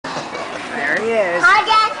There he is. Hi,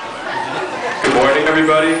 Dad. Good morning,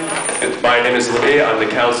 everybody. My name is Lee. I'm the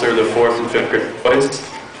counselor of the 4th and 5th grade boys.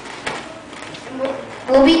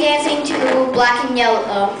 We'll be dancing to Black and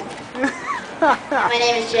Yellow. My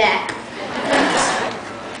name is Jack.